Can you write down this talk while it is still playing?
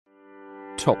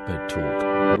Top Med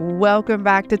Talk. Welcome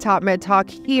back to Top Med Talk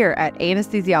here at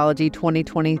Anesthesiology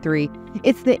 2023.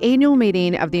 It's the annual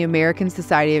meeting of the American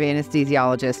Society of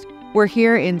Anesthesiologists. We're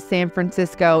here in San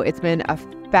Francisco. It's been a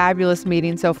fabulous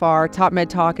meeting so far. Top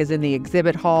Med Talk is in the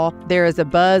exhibit hall. There is a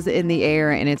buzz in the air,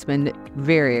 and it's been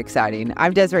very exciting.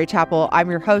 I'm Desiree Chappell.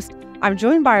 I'm your host. I'm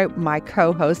joined by my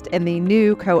co-host and the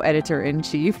new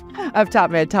co-editor-in-chief of Top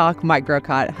Med Talk, Mike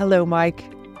Grocott. Hello, Mike.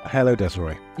 Hello,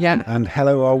 Desiree. Yeah. And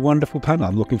hello, our wonderful panel.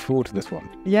 I'm looking forward to this one.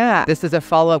 Yeah. This is a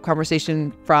follow-up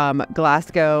conversation from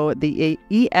Glasgow, the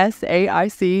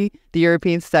ESAIC, the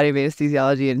European Society of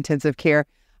Anesthesiology and Intensive Care,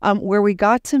 where we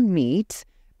got to meet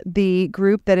the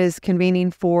group that is convening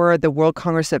for the World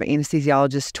Congress of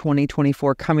Anaesthesiologists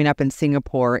 2024 coming up in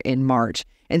Singapore in March.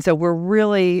 And so we're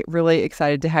really, really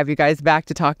excited to have you guys back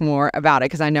to talk more about it,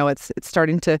 because I know it's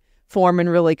starting to form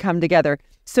and really come together.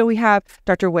 So we have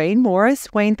Dr. Wayne Morris.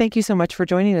 Wayne, thank you so much for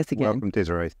joining us again. Welcome,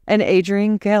 Desiree. And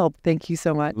Adrian Gelb, thank you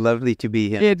so much. Lovely to be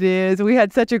here. It is. We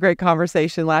had such a great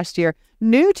conversation last year.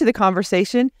 New to the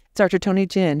conversation, it's Dr. Tony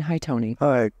Jin. Hi, Tony.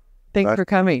 Hi. Thanks for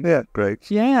coming. Yeah, great.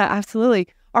 Yeah, absolutely.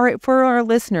 All right, for our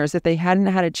listeners, if they hadn't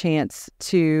had a chance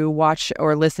to watch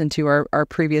or listen to our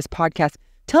previous podcast,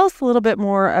 tell us a little bit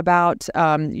more about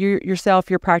yourself,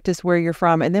 your practice, where you're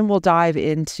from, and then we'll dive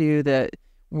into the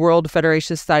World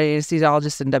Federation Society of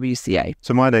Anesthesiologists and WCA.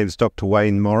 So my name is Dr.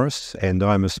 Wayne Morris, and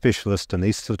I'm a specialist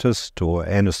anaesthetist or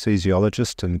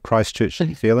anesthesiologist in Christchurch,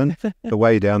 New Zealand, the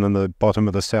way down in the bottom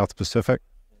of the South Pacific.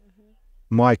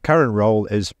 My current role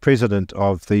is president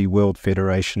of the World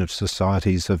Federation of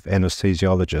Societies of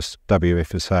Anesthesiologists,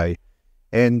 WFSA.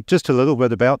 And just a little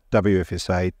bit about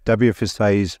WFSA.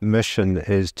 WFSA's mission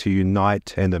is to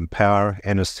unite and empower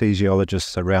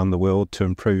anesthesiologists around the world to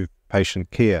improve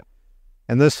patient care.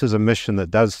 And this is a mission that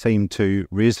does seem to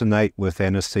resonate with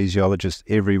anesthesiologists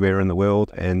everywhere in the world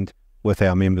and with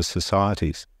our member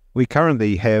societies. We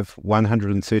currently have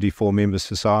 134 member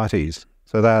societies.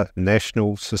 So they're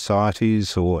national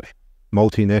societies or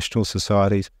multinational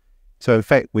societies. So in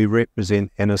fact, we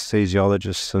represent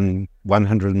anesthesiologists in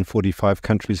 145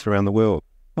 countries around the world.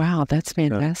 Wow, that's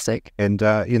fantastic. And,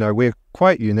 we're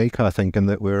quite unique, I think, in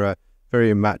that we're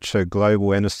very much a global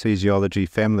anesthesiology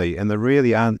family, and there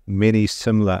really aren't many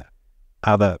similar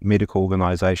other medical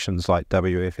organizations like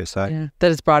WFSA. Yeah, that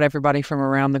has brought everybody from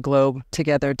around the globe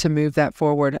together to move that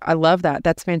forward. I love that.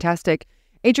 That's fantastic.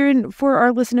 Adrian, for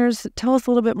our listeners, tell us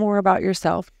a little bit more about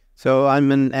yourself. So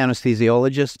I'm an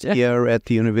anesthesiologist here at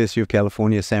the University of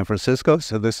California, San Francisco.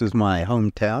 So this is my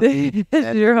hometown.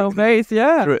 Your home base,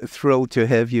 yeah. Thrilled to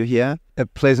have you here. A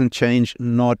pleasant change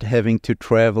not having to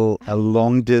travel a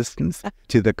long distance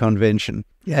to the convention.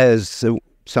 As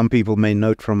some people may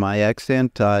note from my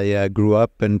accent, I grew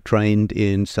up and trained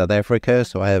in South Africa,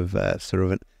 so I have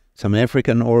some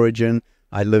African origin.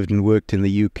 I lived and worked in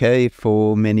the UK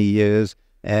for many years,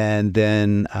 and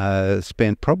then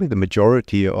spent probably the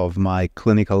majority of my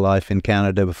clinical life in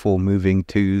Canada before moving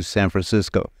to San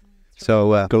Francisco.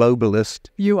 So globalist.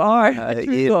 You are a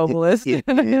true globalist.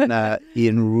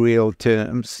 In real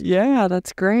terms. Yeah,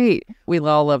 that's great. We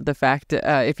all love the fact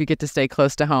if you get to stay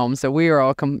close to home. So we are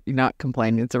all, not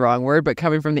complaining, it's the wrong word, but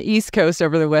coming from the East Coast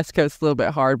over the West Coast, a little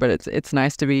bit hard, but it's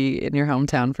nice to be in your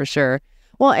hometown for sure.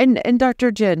 Well, and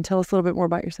Dr. Jin, tell us a little bit more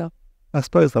about yourself. I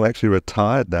suppose I'm actually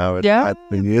retired now. Yeah.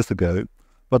 10 years ago.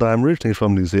 But I'm originally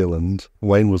from New Zealand.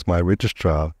 Wayne was my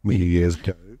registrar many years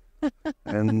ago.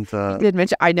 And you did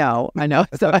mention, I know.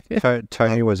 So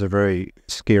Tony was a very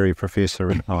scary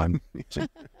professor in time.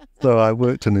 So I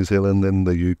worked in New Zealand, then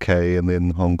the UK, and then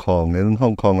Hong Kong. And in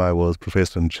Hong Kong, I was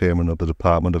professor and chairman of the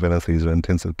Department of Anesthesia and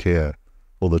Intensive Care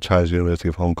for the Chinese University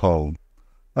of Hong Kong.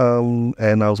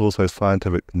 And I was also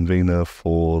scientific convener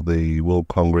for the World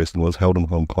Congress, and was held in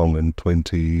Hong Kong in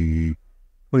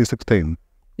 2016.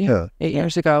 Yeah, 8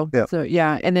 years ago. Yeah. So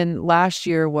and then last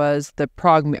year was the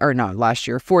Prague, or not last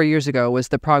year, 4 years ago was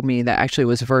the Prague meeting that actually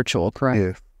was virtual, correct?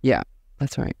 Yes. Yeah,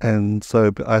 that's right. And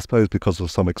so I suppose because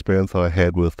of some experience I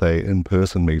had with a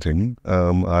in-person meeting,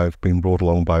 I've been brought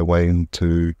along by Wayne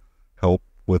to help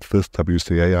with this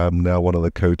WCA. I'm now one of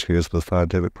the co-chairs of the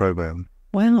scientific program.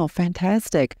 Wow,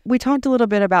 fantastic. We talked a little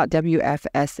bit about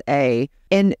WFSA,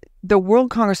 and the World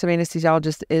Congress of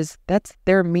Anesthesiologists that's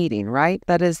their meeting, right?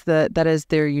 That is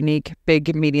their unique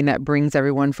big meeting that brings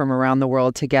everyone from around the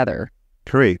world together.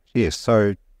 Correct, yes.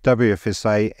 So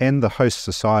WFSA and the host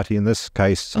society, in this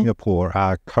case Singapore,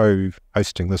 are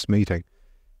co-hosting this meeting.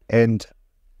 And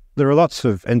there are lots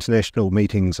of international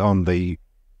meetings on the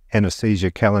anesthesia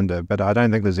calendar, but I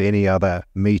don't think there's any other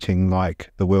meeting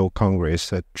like the World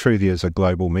Congress. It truly is a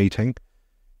global meeting.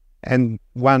 And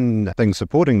one thing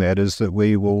supporting that is that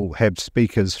we will have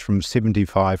speakers from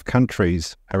 75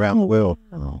 countries around the world.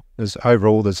 Wow.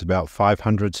 Overall, there's about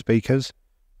 500 speakers,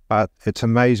 but it's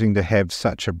amazing to have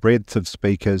such a breadth of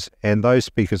speakers, and those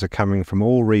speakers are coming from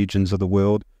all regions of the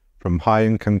world, from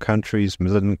high-income countries,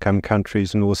 middle-income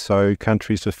countries, and also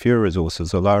countries with fewer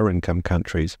resources or lower-income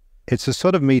countries. It's a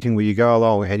sort of meeting where you go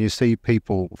along and you see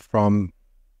people from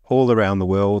all around the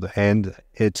world, and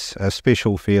it's a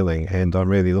special feeling, and I'm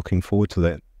really looking forward to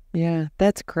that. Yeah,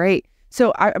 that's great.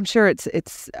 So I'm sure it's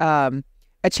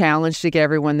a challenge to get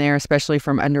everyone there, especially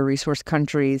from under-resourced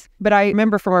countries. But I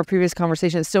remember from our previous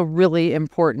conversation, it's still really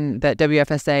important that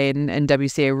WFSA and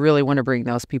WCA really want to bring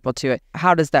those people to it.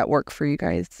 How does that work for you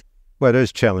guys? Well, it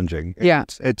is challenging. Yeah.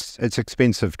 It's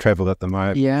expensive travel at the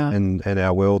moment in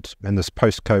our world, in this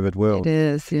post-COVID world. It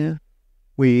is, yeah.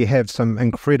 We have some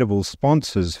incredible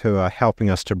sponsors who are helping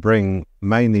us to bring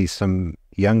mainly some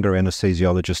younger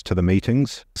anesthesiologists to the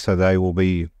meetings. So they will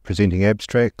be presenting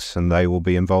abstracts and they will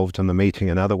be involved in the meeting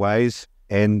in other ways.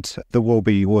 And there will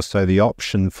be also the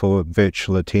option for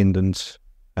virtual attendance,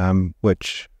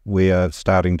 which we are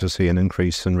starting to see an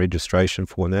increase in registration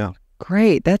for now.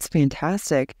 Great. That's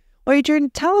fantastic. Well, Adrian,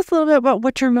 tell us a little bit about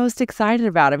what you're most excited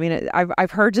about. I mean,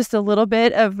 I've heard just a little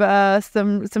bit of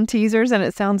some teasers, and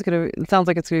it sounds like it's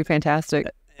going to be fantastic.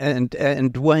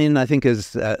 And Wayne, I think,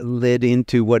 has led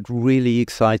into what really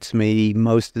excites me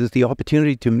most is the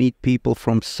opportunity to meet people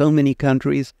from so many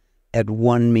countries at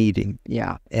one meeting.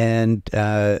 Yeah. And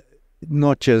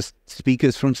not just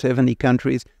speakers from 70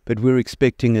 countries, but we're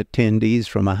expecting attendees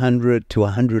from 100 to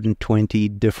 120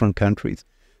 different countries.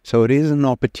 So it is an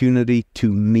opportunity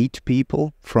to meet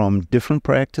people from different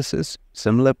practices,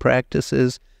 similar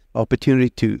practices,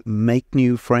 opportunity to make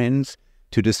new friends,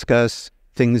 to discuss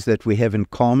things that we have in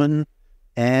common,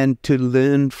 and to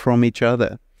learn from each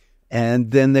other.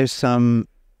 And then there's some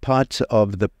parts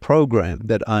of the program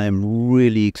that I am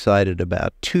really excited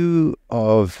about. Two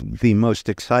of the most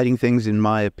exciting things, in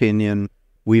my opinion,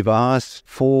 we've asked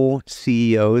 4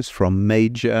 CEOs from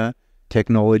major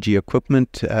technology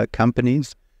equipment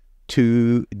companies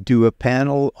to do a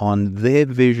panel on their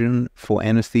vision for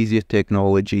anesthesia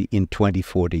technology in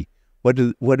 2040. What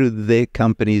do their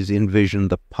companies envision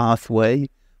the pathway?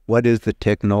 What is the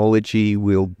technology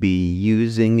we'll be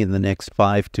using in the next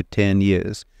 5 to 10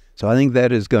 years? So I think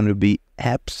that is going to be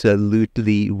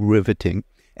absolutely riveting.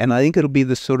 And I think it'll be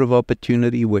the sort of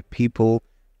opportunity where people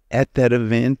at that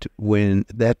event, when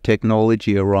that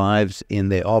technology arrives in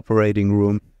their operating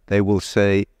room, they will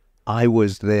say, I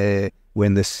was there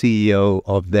when the CEO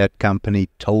of that company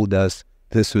told us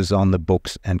this was on the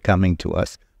books and coming to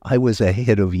us. I was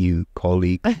ahead of you,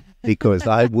 colleague, because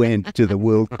I went to the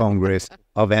World Congress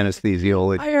of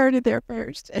Anaesthesiologists. I heard it there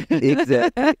first.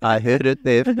 Exactly. I heard it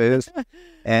there first.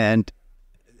 And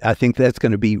I think that's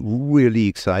going to be really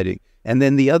exciting. And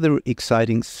then the other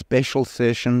exciting special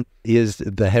session is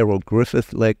the Harold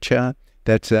Griffith Lecture.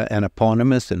 That's an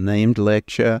eponymous and named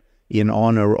lecture in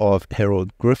honor of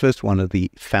Harold Griffith, one of the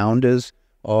founders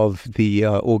of the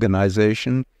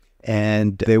organization.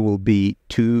 And there will be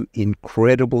 2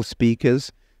 incredible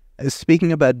speakers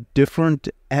speaking about different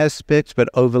aspects, but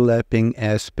overlapping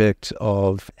aspects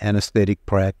of anesthetic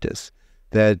practice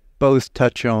that both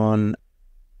touch on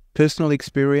personal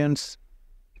experience,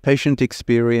 patient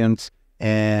experience,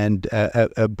 and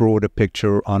a broader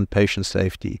picture on patient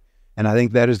safety. And I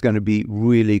think that is going to be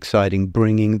really exciting,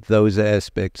 bringing those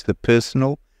aspects, the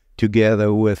personal,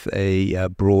 together with a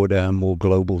broader, more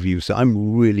global view. So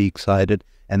I'm really excited.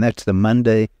 And that's the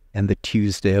Monday and the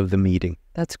Tuesday of the meeting.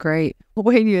 That's great.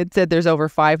 Wayne, you had said there's over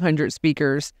 500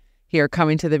 speakers here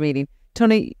coming to the meeting.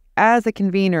 Tony, as a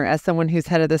convener, as someone who's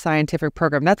head of the scientific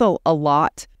program, that's a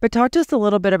lot. But talk to us a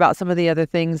little bit about some of the other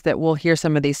things that we'll hear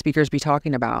some of these speakers be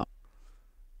talking about.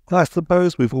 I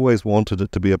suppose we've always wanted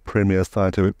it to be a premier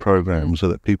scientific program so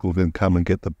that people can come and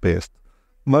get the best.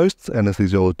 Most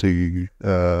anesthesiology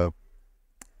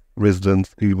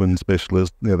residents, even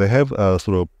specialists, they have a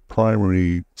sort of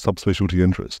primary subspecialty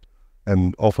interest,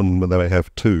 and often they may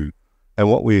have 2. And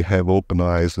what we have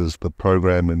organised is the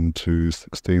program into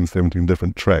 16, 17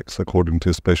 different tracks according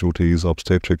to specialties,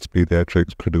 obstetrics,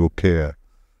 paediatrics, critical care,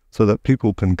 so that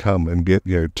people can come and get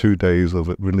 2 days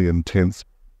of really intense,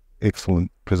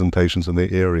 excellent presentations in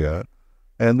their area,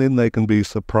 and then they can be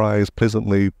surprised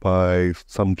pleasantly by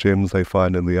some gems they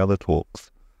find in the other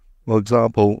talks. For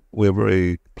example, we're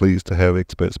very pleased to have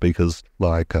expert speakers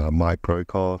like Mike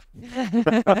Grocott.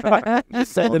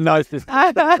 Say the nicest.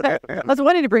 I was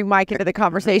wanting to bring Mike into the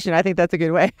conversation. I think that's a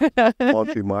good way.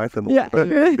 Monty Mython,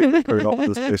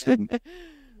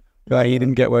 You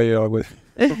didn't get where you are with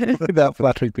without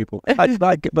flattering people. But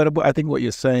I think what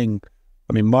you're saying,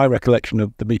 I mean, my recollection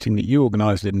of the meeting that you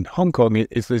organised in Hong Kong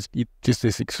is just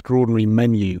this extraordinary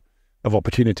menu of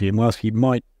opportunity. And whilst you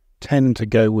might tend to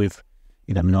go with,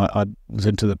 I mean, I was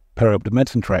into the perioperative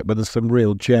medicine track, but there's some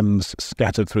real gems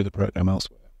scattered through the program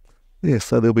elsewhere. Yes,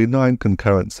 so there'll be 9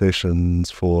 concurrent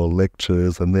sessions for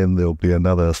lectures, and then there'll be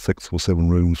another 6 or 7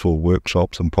 rooms for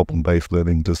workshops and problem-based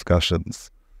learning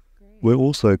discussions. Great. We're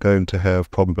also going to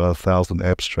have probably about 1,000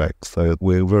 abstracts, so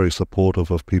we're very supportive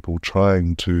of people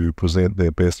trying to present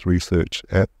their best research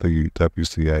at the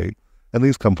WCA, and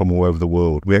these come from all over the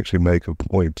world. We actually make a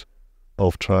point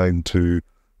of trying to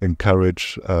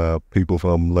encourage people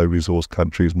from low-resource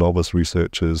countries, novice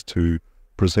researchers, to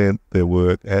present their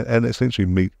work and essentially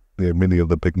meet many of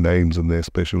the big names in their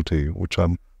specialty, which I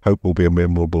hope will be a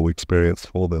memorable experience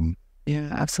for them. Yeah,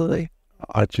 absolutely.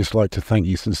 I'd just like to thank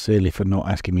you sincerely for not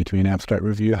asking me to be an abstract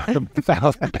reviewer. I'm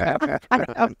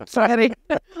sorry.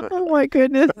 Oh my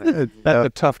goodness. That's a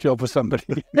tough job for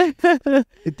somebody.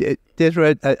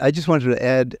 Desiree, I just wanted to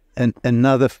add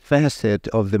another facet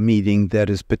of the meeting that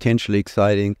is potentially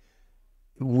exciting.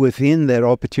 Within that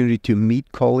opportunity to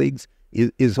meet colleagues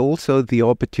is also the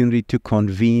opportunity to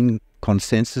convene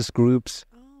consensus groups.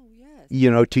 Oh,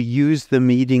 yes. To use the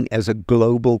meeting as a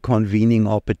global convening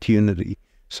opportunity.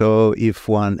 So if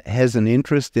one has an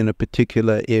interest in a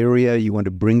particular area, you want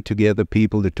to bring together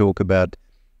people to talk about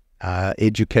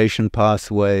education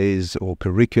pathways or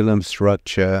curriculum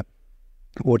structure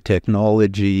or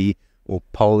technology or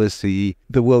policy,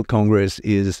 the World Congress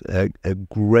is a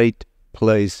great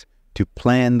place to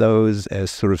plan those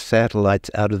as sort of satellites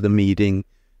out of the meeting,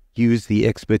 use the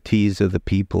expertise of the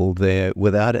people there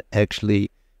without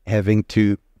actually having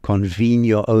to convene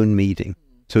your own meeting.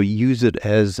 So use it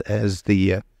as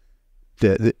the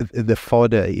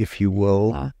fodder, if you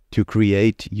will, to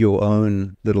create your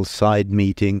own little side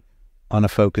meeting on a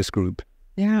focus group.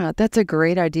 Yeah, that's a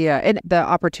great idea. And the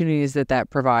opportunities that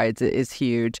provides is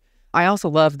huge. I also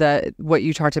love what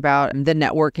you talked about, the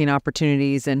networking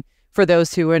opportunities, and for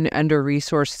those who are in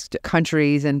under-resourced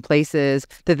countries and places,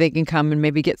 that they can come and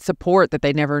maybe get support that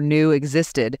they never knew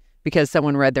existed because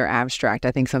someone read their abstract.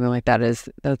 I think something like that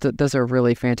those are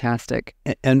really fantastic.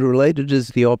 And related is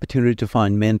the opportunity to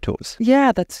find mentors.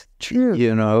 Yeah, that's true.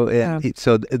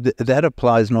 So that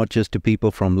applies not just to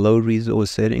people from low-resource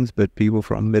settings, but people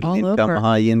from middle income,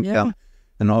 high income.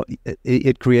 Yeah. And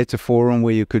it creates a forum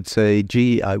where you could say,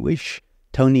 gee, I wish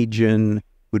Tony Jin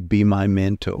would be my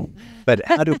mentor. But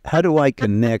how do I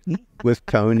connect with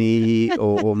Tony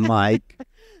or Mike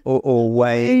or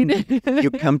Wayne? You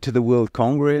come to the World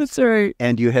Congress. That's right.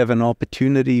 And you have an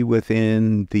opportunity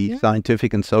within the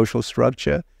scientific and social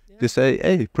structure to say,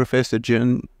 hey, Professor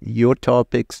Jin, your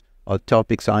topics are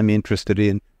topics I'm interested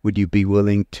in. Would you be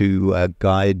willing to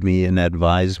guide me and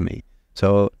advise me?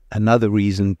 So another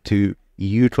reason to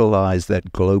utilize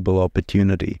that global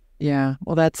opportunity. Yeah,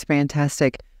 well, that's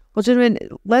fantastic. Well, gentlemen,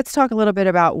 let's talk a little bit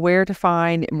about where to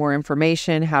find more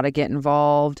information, how to get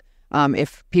involved.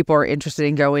 If people are interested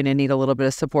in going and need a little bit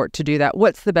of support to do that,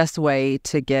 what's the best way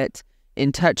to get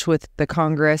in touch with the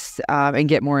Congress and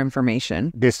get more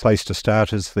information? Best place to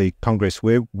start is the Congress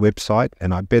website,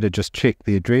 and I better just check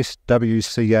the address,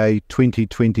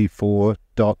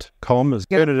 wca2024.com.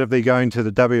 Alternatively, going to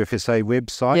the WFSA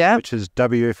website, which is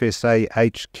wfsahq.org.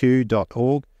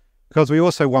 Because we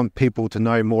also want people to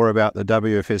know more about the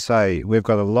WFSA. We've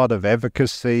got a lot of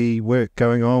advocacy work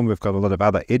going on. We've got a lot of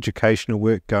other educational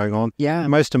work going on. Yeah.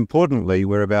 And most importantly,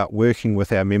 we're about working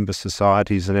with our member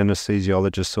societies and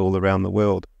anesthesiologists all around the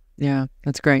world. Yeah,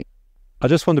 that's great. I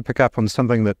just want to pick up on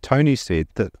something that Tony said,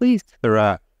 that Please. There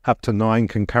are up to 9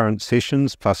 concurrent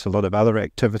sessions plus a lot of other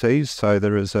activities. So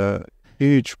there is a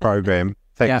huge program,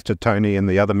 thanks to Tony and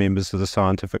the other members of the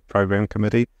Scientific Program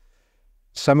Committee.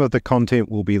 Some of the content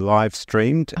will be live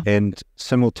streamed and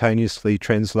simultaneously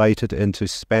translated into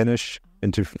Spanish,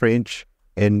 into French,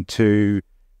 into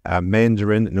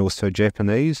Mandarin, and also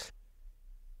Japanese.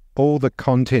 All the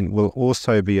content will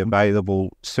also be available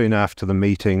soon after the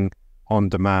meeting on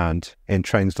demand and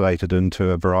translated into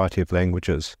a variety of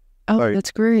languages. Oh, so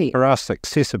that's great. For us,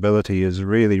 accessibility is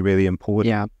really, really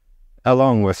important,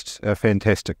 along with a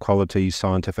fantastic quality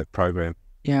scientific program.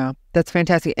 Yeah, that's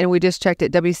fantastic. And we just checked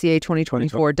at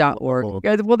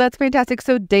WCA2024.org. Well, that's fantastic.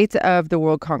 So dates of the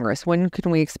World Congress, when can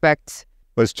we expect?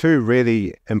 There's 2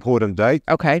 really important dates.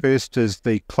 Okay. First is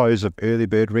the close of early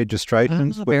bird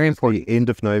registrations, very important. The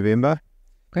end of November.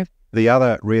 Okay. The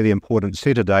other really important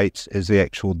set of dates is the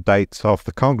actual dates of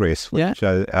the Congress, which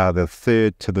are the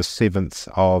 3rd to the 7th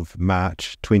of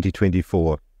March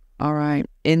 2024. All right.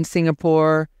 In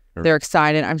Singapore, They're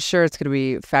excited. I'm sure it's going to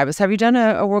be fabulous. Have you done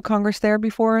a World Congress there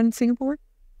before in Singapore?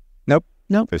 Nope.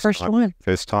 Nope. First one.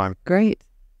 First time. Great.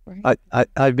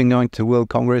 I've been going to World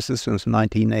Congresses since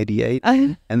 1988,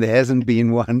 and there hasn't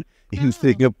been one in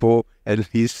Singapore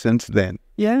at least since then.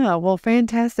 Yeah, well,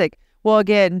 fantastic. Well,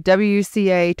 again,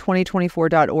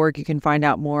 WCA2024.org, you can find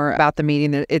out more about the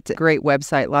meeting. It's a great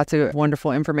website, lots of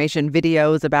wonderful information,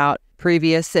 videos about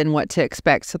previous and what to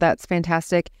expect. So that's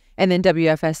fantastic. And then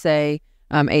WFSA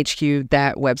HQ,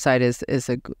 that website is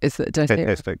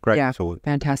Fantastic. Great resource.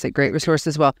 Fantastic. Great resource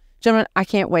as well. Gentlemen, I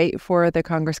can't wait for the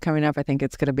Congress coming up. I think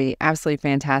it's going to be absolutely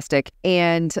fantastic.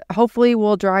 And hopefully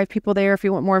we'll drive people there. If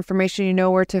you want more information, you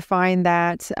know where to find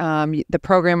that. The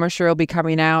program, I'm sure, will be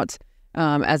coming out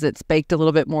as it's baked a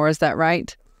little bit more. Is that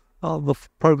right? The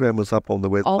program was up on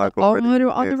the website already.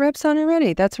 On the website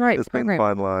already. That's right. It's been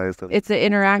finalized. It's an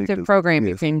interactive program.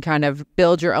 Yes. You can kind of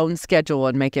build your own schedule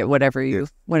and make it whatever you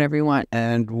want.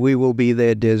 And we will be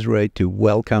there, Desiree, to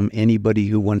welcome anybody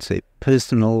who wants a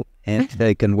personal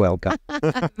handshake and welcome.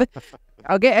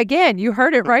 Okay, again, you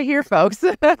heard it right here, folks.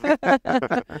 All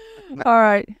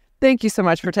right. Thank you so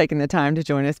much for taking the time to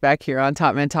join us back here on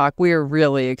Top Men Talk. We are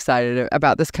really excited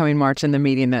about this coming March and the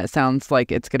meeting. That sounds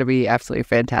like it's going to be absolutely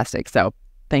fantastic. So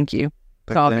thank you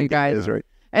to all of you guys.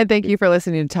 And thank you for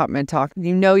listening to Top Men Talk.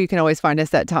 You know you can always find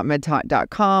us at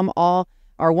topmedtalk.com. All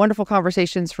our wonderful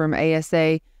conversations from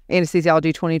ASA,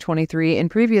 Anesthesiology 2023,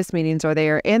 and previous meetings are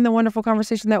there. And the wonderful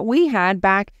conversation that we had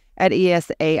back at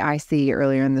ESAIC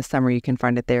earlier in the summer. You can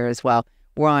find it there as well.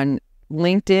 We're on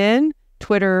LinkedIn,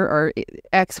 Twitter, or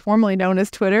X, formerly known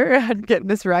as Twitter. I'm getting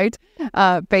this right.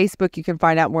 Facebook, you can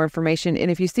find out more information.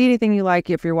 And if you see anything you like,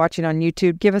 if you're watching on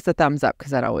YouTube, give us a thumbs up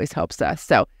because that always helps us.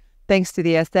 So thanks to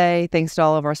the SA. Thanks to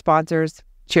all of our sponsors.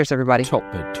 Cheers, everybody. Top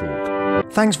Med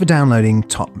Talk. Thanks for downloading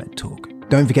Top Med Talk.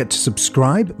 Don't forget to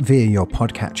subscribe via your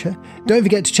podcatcher. Don't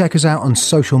forget to check us out on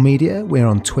social media. We're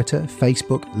on Twitter,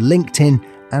 Facebook, LinkedIn,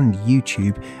 and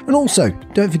YouTube. And also,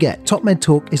 don't forget, Top Med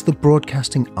Talk is the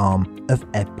broadcasting arm of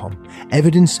EBPOM,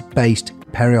 Evidence-Based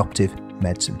Perioperative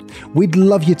Medicine. We'd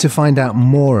love you to find out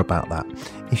more about that.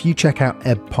 If you check out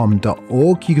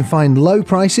ebpom.org, you can find low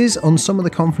prices on some of the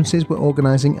conferences we're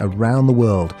organising around the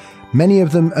world. Many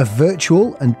of them are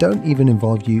virtual and don't even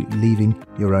involve you leaving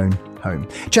your own home.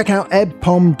 Check out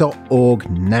ebpom.org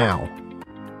now.